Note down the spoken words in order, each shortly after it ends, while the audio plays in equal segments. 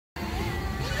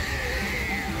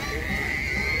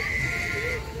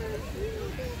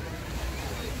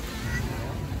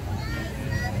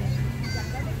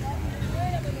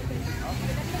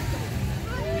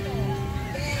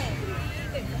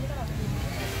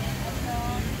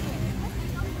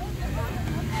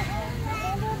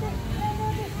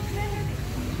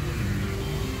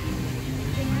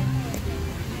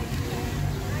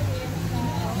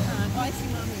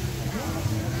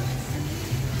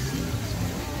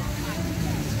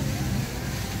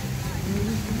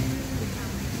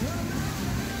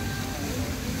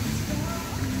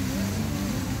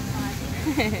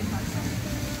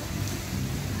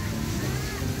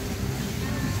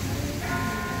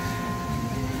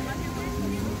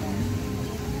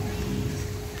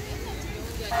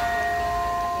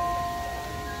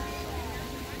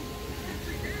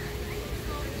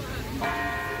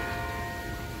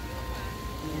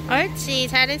옳지,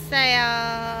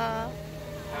 잘했어요.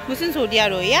 무슨 소리야,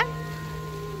 로이야?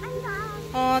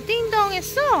 띵동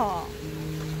했어.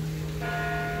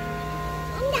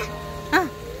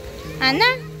 ¿Ana?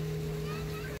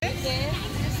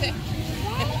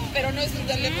 Pero no es un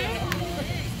teléfono.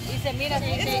 Dice, mira,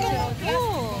 dice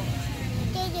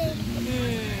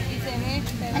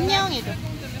안녕 해줘.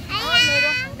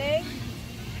 네.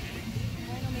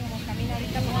 Bueno, mi amor, camina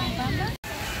ahorita por la banda.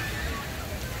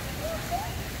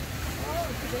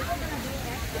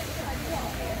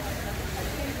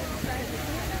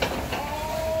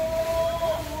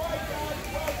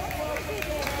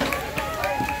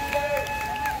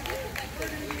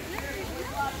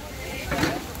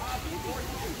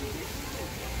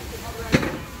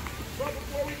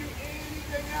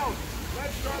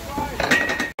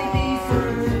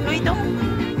 로이도.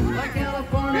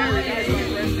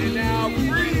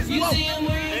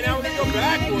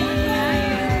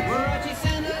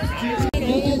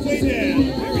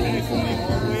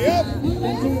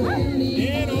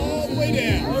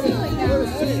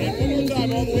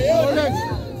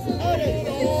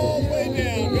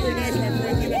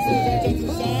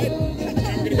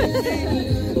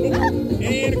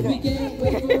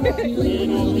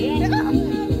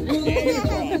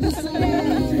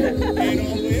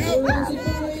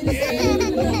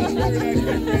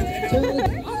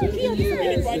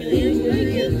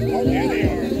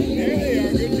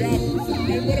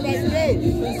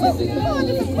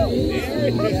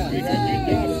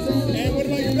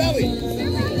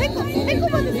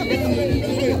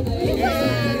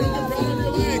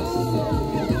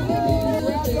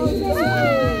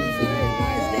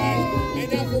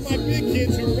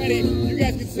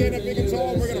 Stand up big and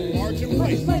tall, we're gonna march in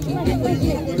place. And for you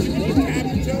little ones, you can just tap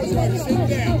your toes while you're sitting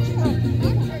down.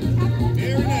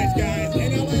 Very nice, guys. And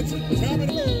now let's come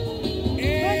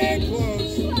and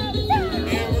close.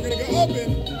 And we're gonna go open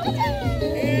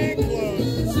and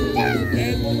close.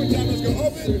 And one more time, let's go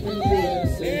open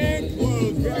and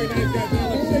close. Very nice, guys. Now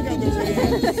let's shake out those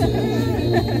hands.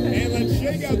 And let's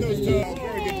shake out those toes.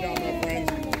 Very good job, my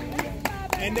friends.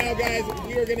 And now, guys,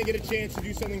 we are gonna get a chance to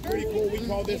do something pretty cool. We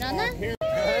call this our parent.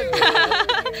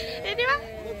 이리 와.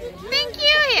 Thank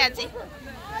you 해야지.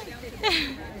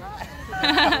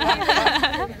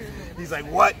 He's like,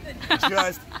 what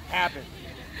just happened?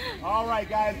 All right,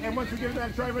 guys, and once we give him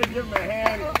that try, everybody give him a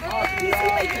hand. Awesome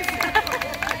job.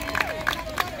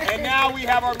 And now we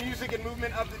have our music and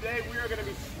movement of the day. We are going to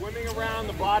be swimming around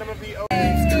the bottom of the ocean.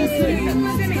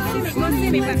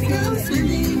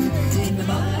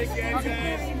 Again,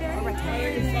 guys.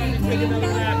 Take another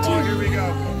lap. Oh, here we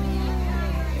go.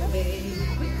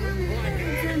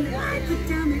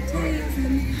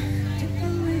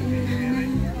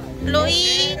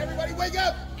 로이. Everybody wake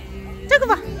up. 저거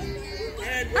봐.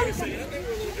 And wait a second. I think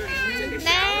we're a little dirty. 네.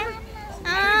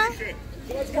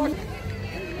 So let's go.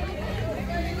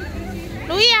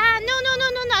 로이야, no,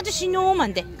 아저씨 놓으면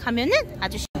안 돼. 가면은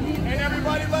아저씨. And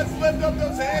everybody, let's lift up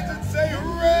those hands and say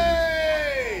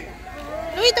hooray!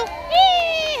 로이도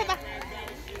예 해봐.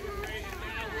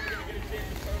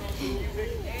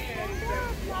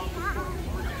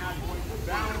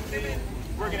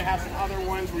 We're going to have some other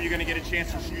ones where you're going to get a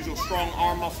chance to use those strong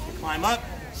arm muscles to climb up.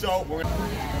 So we're going to...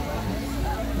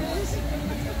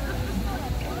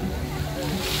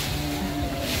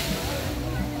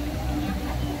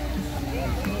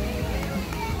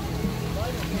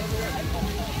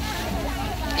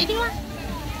 이리 와.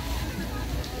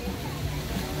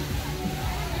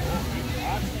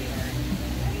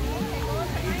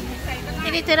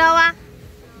 이리 들어와.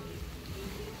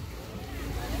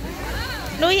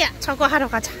 로이야, 저거 하러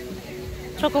가자.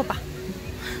 저거 봐.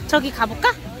 저기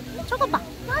가볼까? 저거 봐.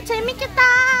 아,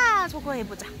 재밌겠다. 저거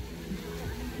해보자.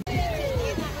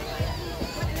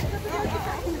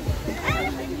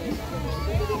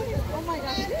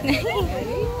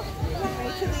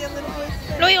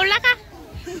 로이 올라가.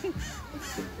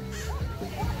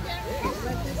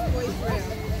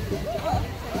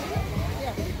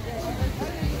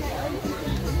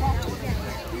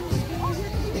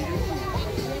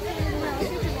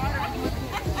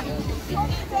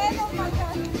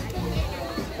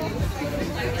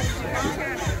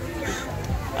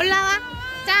 올라와.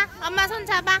 자, 엄마 손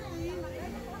잡아.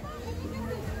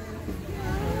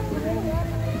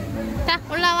 자,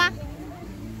 올라와.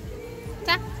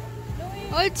 자,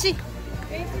 옳지.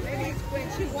 Maybe when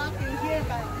she walked in here,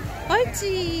 but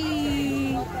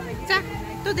옳지. 자,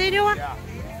 또 내려와.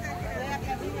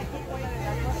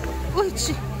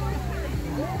 옳지.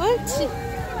 옳지.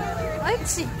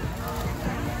 옳지.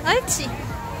 옳지.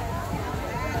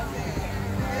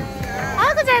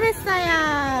 아이고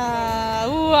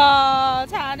잘했어요. 우와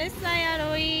잘했어요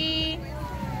로이.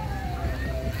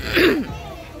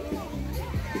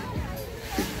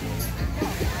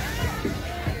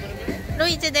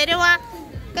 로이 이제 내려와.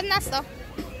 끝났어.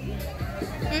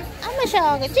 응? 한번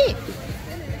쉬어가지?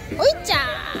 오이짜.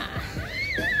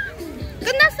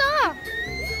 끝났어.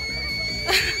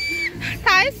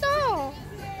 다 했어.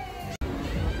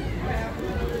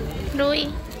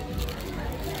 로이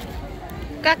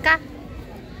까까.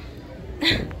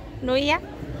 로이야?